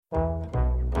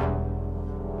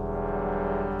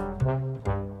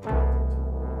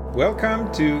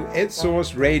Welcome to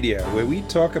EdSource Radio, where we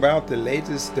talk about the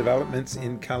latest developments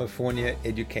in California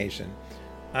education.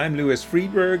 I'm Louis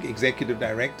Friedberg, Executive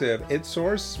Director of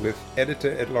EdSource, with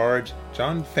Editor-at-Large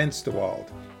John Fensterwald.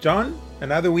 John,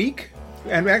 another week?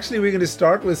 And actually we're going to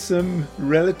start with some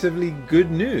relatively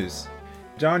good news.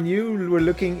 John, you were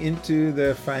looking into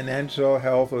the financial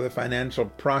health or the financial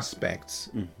prospects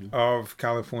of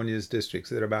California's districts.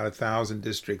 There are about 1,000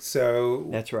 districts. So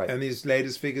that's right. And these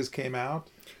latest figures came out?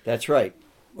 That's right.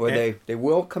 Or they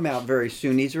will come out very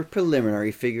soon. These are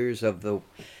preliminary figures of the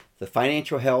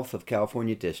financial health of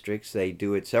California districts. They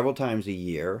do it several times a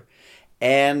year.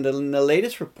 And in the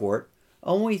latest report,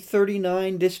 only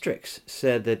 39 districts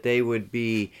said that they would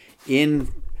be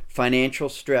in financial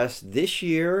stress this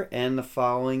year and the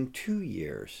following 2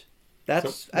 years.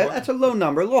 That's a low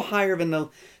number,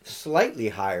 slightly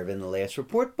higher than the last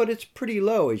report, but it's pretty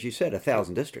low, as you said,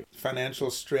 1,000 districts.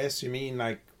 Financial stress, you mean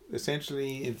like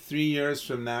essentially in 3 years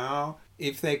from now,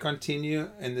 if they continue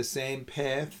in the same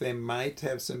path, they might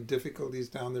have some difficulties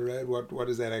down the road? What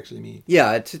does that actually mean?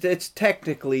 Yeah, it's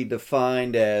technically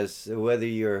defined as whether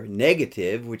you're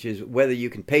negative, which is whether you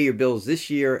can pay your bills this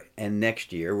year and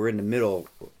next year. We're in the middle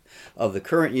of the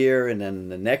current year and then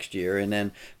the next year. And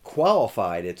then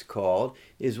qualified, it's called,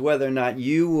 is whether or not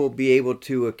you will be able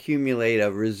to accumulate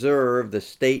a reserve, the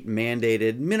state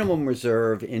mandated minimum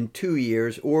reserve, in 2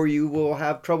 years, or you will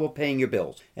have trouble paying your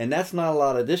bills. And that's not a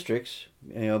lot of districts.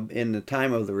 You know, in the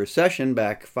time of the recession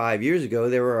back 5 years ago,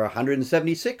 there were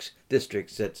 176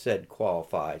 districts that said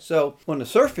qualify. So on the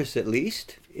surface, at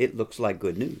least, it looks like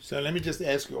good news. So let me just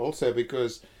ask you also,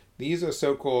 because these are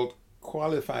so-called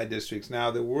qualified districts. Now,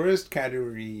 the worst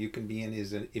category you can be in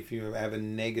is if you have a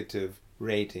negative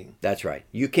rating. That's right.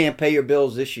 You can't pay your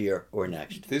bills this year or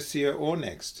next. This year or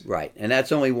next. Right. And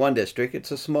that's only one district. It's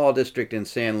a small district in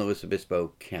San Luis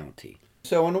Obispo County.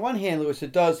 So on the one hand, Louis,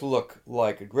 it does look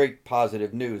like a great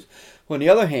positive news. On the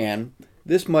other hand,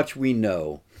 this much we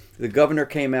know. The governor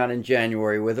came out in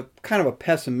January with a kind of a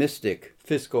pessimistic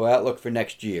fiscal outlook for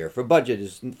next year. For budget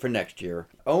is for next year.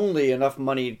 Only enough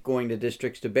money going to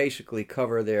districts to basically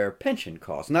cover their pension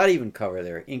costs, not even cover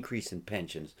their increase in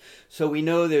pensions. So we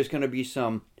know there's going to be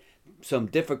some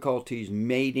difficulties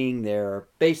meeting their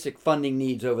basic funding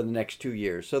needs over the next 2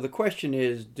 years. So the question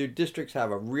is, do districts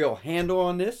have a real handle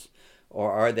on this?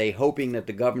 Or are they hoping that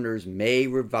the governor's May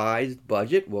revised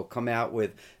budget will come out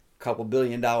with $2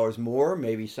 billion more?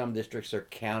 Maybe some districts are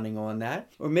counting on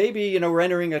that. Or maybe, we're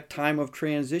entering a time of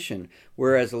transition,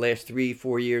 whereas the last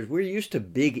 3-4 years, we're used to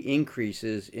big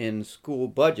increases in school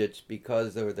budgets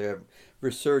because of the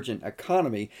resurgent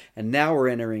economy. And now we're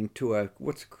entering to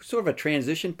what's sort of a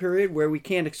transition period where we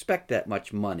can't expect that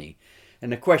much money.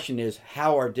 And the question is,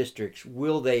 how are districts,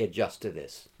 will they adjust to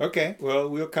this? Okay, well,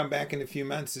 we'll come back in a few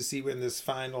months to see when this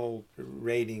final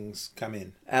ratings come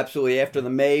in. Absolutely. After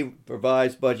the May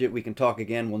revised budget, we can talk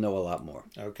again. We'll know a lot more.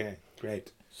 Okay,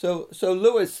 great. So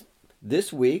Louis,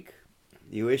 this week,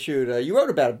 you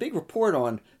wrote about a big report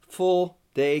on full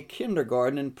day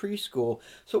kindergarten and preschool.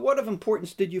 So what of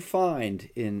importance did you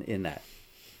find in that?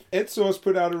 EdSource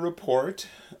put out a report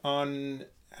on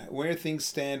where things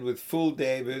stand with full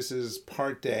day versus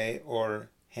part day or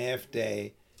half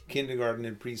day kindergarten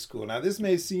and preschool. Now, this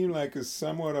may seem like a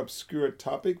somewhat obscure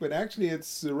topic, but actually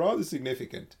it's rather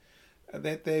significant.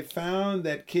 That they found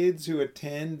that kids who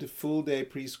attend full day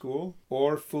preschool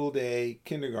or full day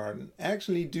kindergarten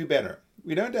actually do better.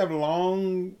 We don't have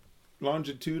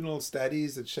longitudinal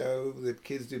studies that show that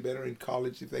kids do better in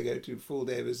college if they go to full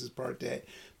day versus part day,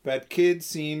 but kids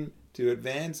seem to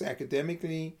advance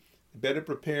academically, better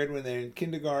prepared when they're in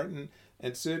kindergarten,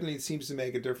 and certainly it seems to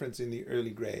make a difference in the early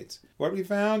grades. What we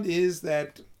found is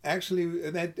that actually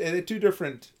there are two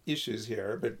different issues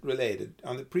here, but related.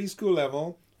 On the preschool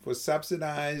level, for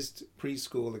subsidized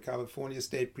preschool, the California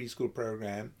State Preschool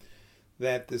Program,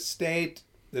 that the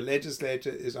legislature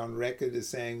is on record as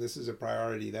saying this is a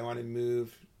priority. They want to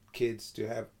move kids to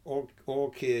have, all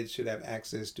kids should have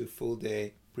access to full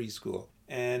day preschool.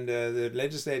 And the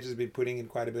legislature has been putting in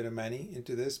quite a bit of money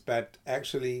into this, but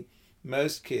actually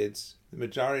most kids, the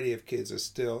majority of kids, are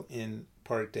still in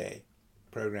part day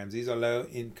programs. These are low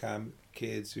income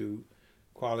kids who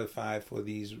qualify for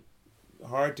these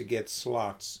hard to get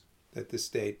slots that the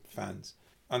state funds.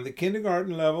 On the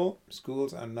kindergarten level,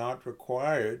 schools are not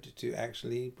required to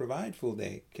actually provide full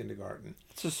day kindergarten.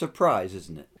 It's a surprise,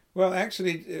 isn't it? Well,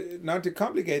 actually, not to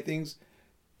complicate things,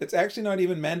 it's actually not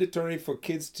even mandatory for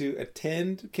kids to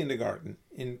attend kindergarten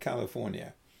in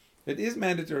California. It is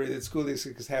mandatory that school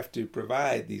districts have to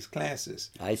provide these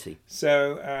classes. I see.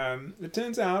 So it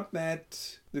turns out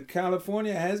that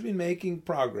California has been making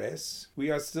progress.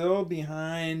 We are still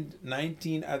behind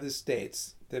 19 other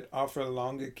states that offer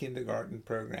longer kindergarten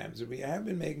programs. We have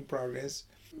been making progress.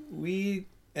 We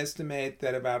estimate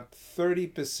that about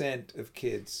 30% of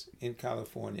kids in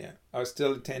California are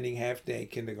still attending half-day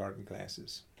kindergarten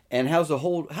classes. And how's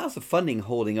the funding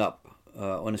holding up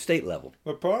on a state level?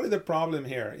 Well, part of the problem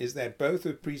here is that both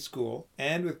with preschool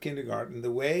and with kindergarten,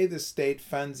 the way the state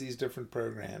funds these different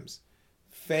programs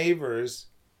favors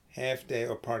half-day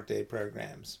or part-day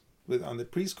programs. On the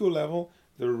preschool level,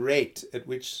 the rate at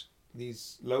which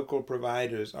these local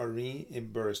providers are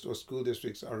reimbursed or school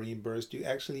districts are reimbursed, you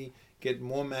actually get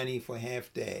more money for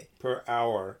half-day per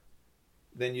hour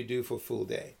than you do for full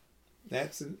day.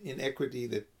 That's an inequity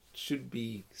that should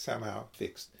be somehow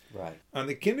fixed. Right. On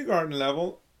the kindergarten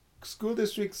level, school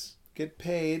districts get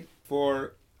paid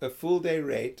for a full day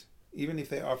rate, even if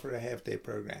they offer a half-day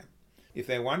program. If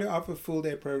they want to offer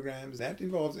full-day programs, that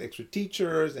involves extra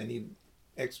teachers, they need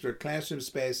extra classroom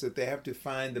space, that they have to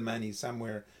find the money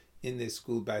somewhere in their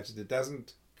school budget. It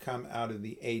doesn't come out of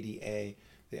the ADA,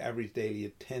 the average daily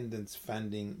attendance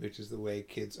funding, which is the way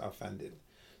kids are funded.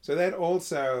 So that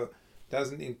also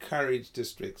doesn't encourage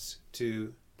districts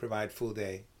to provide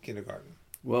full-day kindergarten.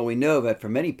 Well, we know that for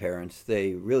many parents,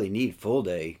 they really need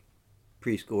full-day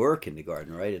preschool or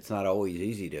kindergarten, right? It's not always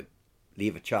easy to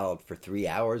leave a child for 3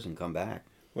 hours and come back.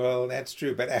 Well, that's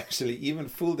true, but actually even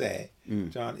full day,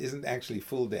 John, isn't actually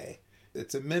full day.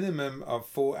 It's a minimum of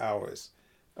 4 hours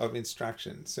of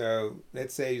instruction. So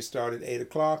let's say you start at 8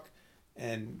 o'clock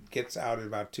and gets out at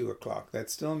about 2 o'clock. That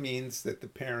still means that the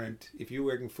parent, if you're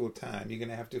working full time, you're going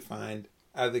to have to find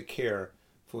other care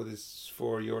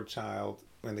for your child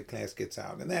when the class gets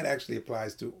out. And that actually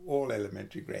applies to all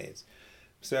elementary grades.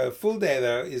 So full day,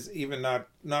 though, is even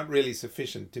not really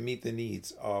sufficient to meet the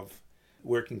needs of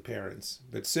working parents.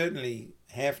 But certainly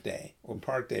half-day or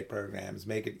part-day programs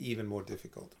make it even more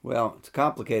difficult. Well, it's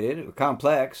complicated,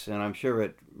 complex, and I'm sure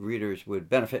that readers would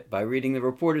benefit by reading the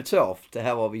report itself to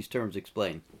have all these terms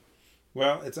explained.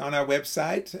 Well, it's on our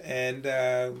website, and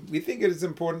we think it is an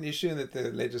important issue and that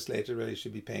the legislature really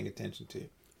should be paying attention to.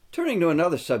 Turning to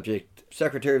another subject,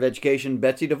 Secretary of Education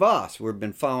Betsy DeVos. We've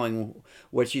been following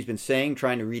what she's been saying,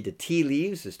 trying to read the tea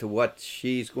leaves as to what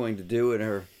she's going to do in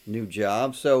her new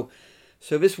job. So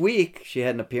this week she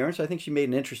had an appearance. I think she made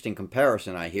an interesting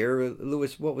comparison, I hear.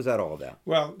 Louis, what was that all about?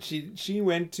 Well, she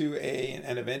went to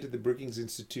an event at the Brookings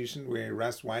Institution where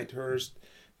Russ Whitehurst,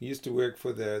 who used to work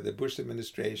for the Bush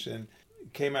administration,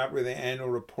 came out with an annual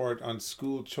report on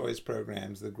school choice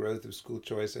programs, the growth of school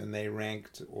choice, and they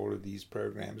ranked all of these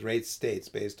programs, rated states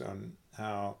based on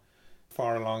how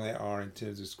far along they are in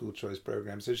terms of school choice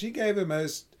programs. So she gave the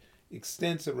most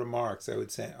extensive remarks, I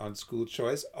would say, on school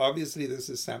choice. Obviously, this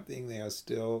is something they are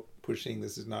still pushing.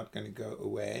 This is not going to go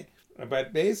away.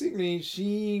 But basically,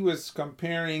 she was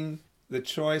comparing the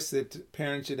choice that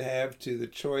parents should have to the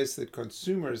choice that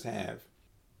consumers have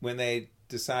when they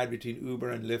decide between Uber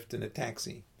and Lyft and a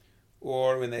taxi,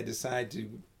 or when they decide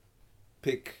to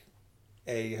pick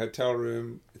a hotel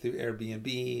room through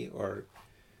Airbnb or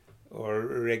a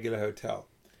regular hotel.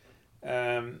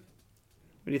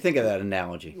 What do you think of that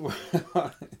analogy?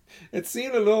 It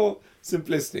seemed a little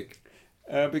simplistic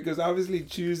because obviously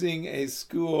choosing a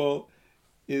school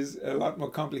is a lot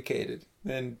more complicated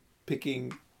than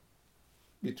picking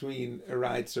between a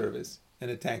ride service and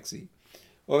a taxi.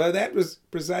 Although that was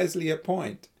precisely her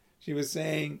point. She was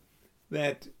saying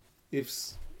that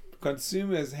if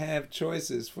consumers have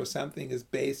choices for something as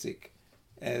basic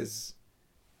as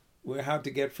how to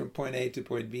get from point A to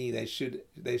point B, they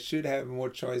should have more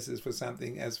choices for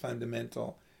something as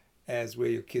fundamental as where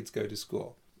your kids go to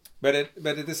school. But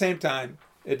at the same time,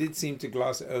 it did seem to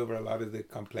gloss over a lot of the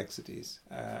complexities.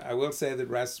 I will say that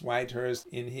Russ Whitehurst,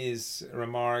 in his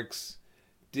remarks,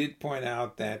 did point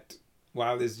out that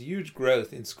while there's huge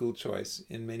growth in school choice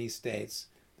in many states,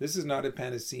 this is not a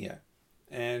panacea.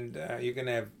 And you can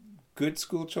have good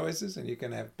school choices and you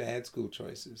can have bad school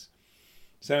choices.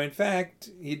 So in fact,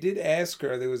 he did ask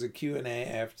her, there was a Q&A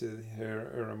after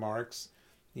her remarks.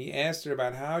 He asked her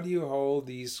about how do you hold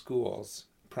these schools,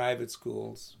 private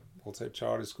schools, also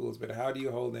charter schools, but how do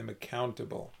you hold them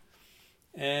accountable?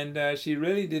 And she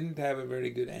really didn't have a very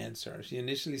good answer. She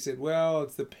initially said, well,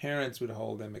 it's the parents would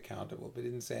hold them accountable, but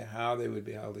didn't say how they would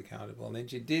be held accountable. And then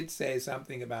she did say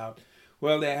something about,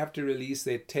 well, they have to release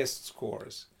their test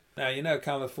scores. Now,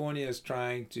 California is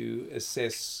trying to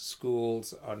assess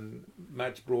schools on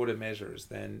much broader measures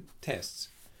than tests.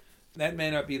 That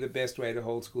may not be the best way to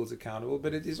hold schools accountable,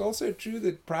 but it is also true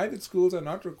that private schools are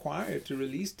not required to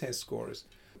release test scores.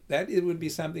 That it would be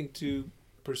something to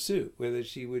pursue, whether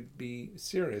she would be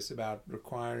serious about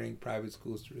requiring private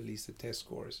schools to release the test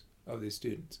scores of their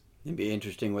students. It'd be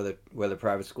interesting whether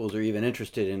private schools are even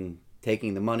interested in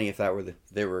taking the money if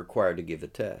they were required to give the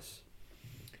tests.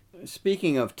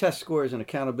 Speaking of test scores and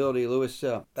accountability, Louis,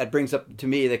 that brings up to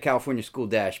me the California School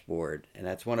Dashboard, and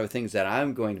that's one of the things that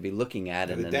I'm going to be looking at.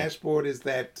 The dashboard is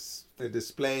that the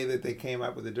display that they came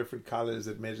up with the different colors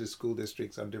that measures school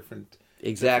districts on different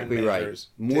exactly measures.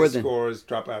 Right. More test than scores,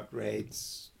 dropout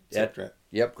rates, etc.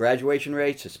 Yep, graduation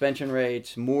rates, suspension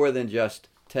rates, more than just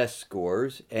test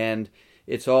scores, and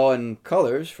it's all in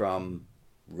colors from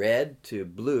red to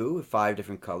blue, 5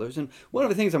 different colors. And one of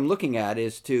the things I'm looking at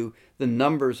is to the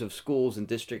numbers of schools and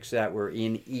districts that were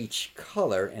in each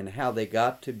color and how they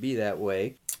got to be that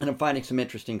way. And I'm finding some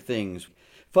interesting things.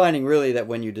 Finding really that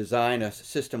when you design a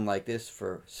system like this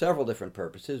for several different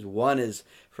purposes, one is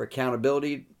for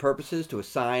accountability purposes, to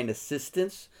assign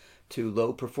assistance to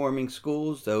low-performing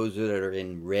schools, those that are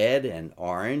in red and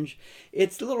orange.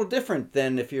 It's a little different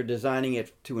than if you're designing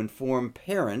it to inform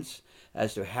parents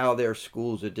as to how their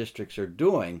schools or districts are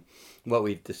doing. What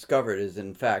we've discovered is,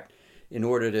 in fact, in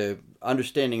order to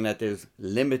understanding that there's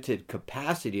limited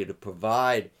capacity to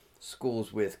provide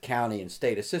schools with county and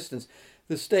state assistance,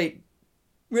 the state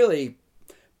really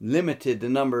limited the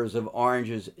numbers of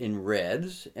oranges in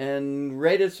reds and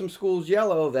rated some schools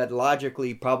yellow that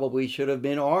logically probably should have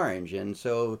been orange. And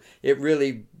so it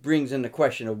really brings in the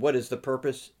question of what is the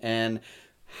purpose and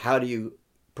how do you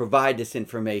provide this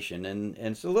information, and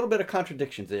it's a little bit of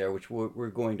contradictions there, which we're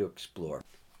going to explore.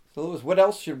 So, Louis, what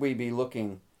else should we be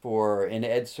looking for in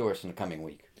EdSource in the coming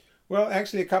week? Well,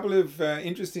 actually, a couple of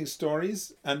interesting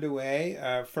stories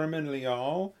underway. Furman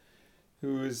Leal,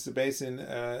 who is based in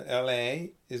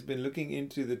L.A., has been looking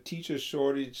into the teacher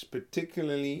shortage,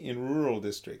 particularly in rural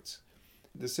districts.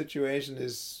 The situation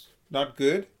is not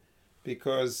good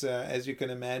because, as you can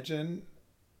imagine,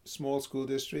 small school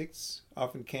districts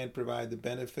often can't provide the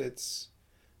benefits,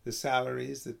 the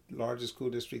salaries that larger school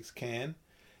districts can,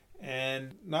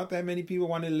 and not that many people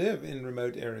want to live in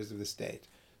remote areas of the state.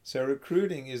 So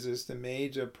recruiting is just a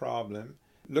major problem.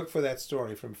 Look for that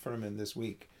story from Furman this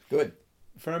week. Good.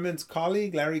 Furman's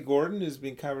colleague, Larry Gordon, who's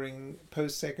been covering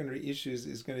post-secondary issues,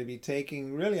 is going to be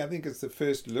taking, really, I think it's the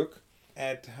first look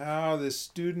at how the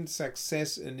Student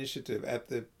Success Initiative at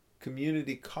the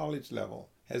community college level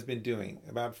has been doing.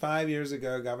 About 5 years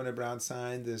ago, Governor Brown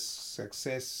signed this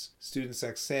student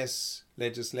success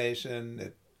legislation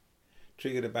that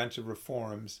triggered a bunch of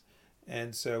reforms.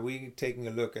 And so we're taking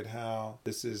a look at how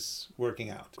this is working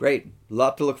out. Great. A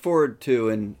lot to look forward to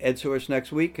in EdSource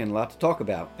next week and a lot to talk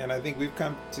about. And I think we've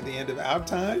come to the end of our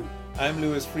time. I'm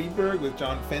Louis Friedberg with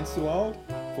John Fenstewald.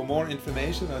 For more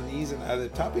information on these and other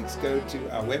topics, go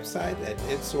to our website at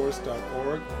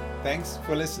edsource.org. Thanks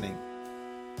for listening.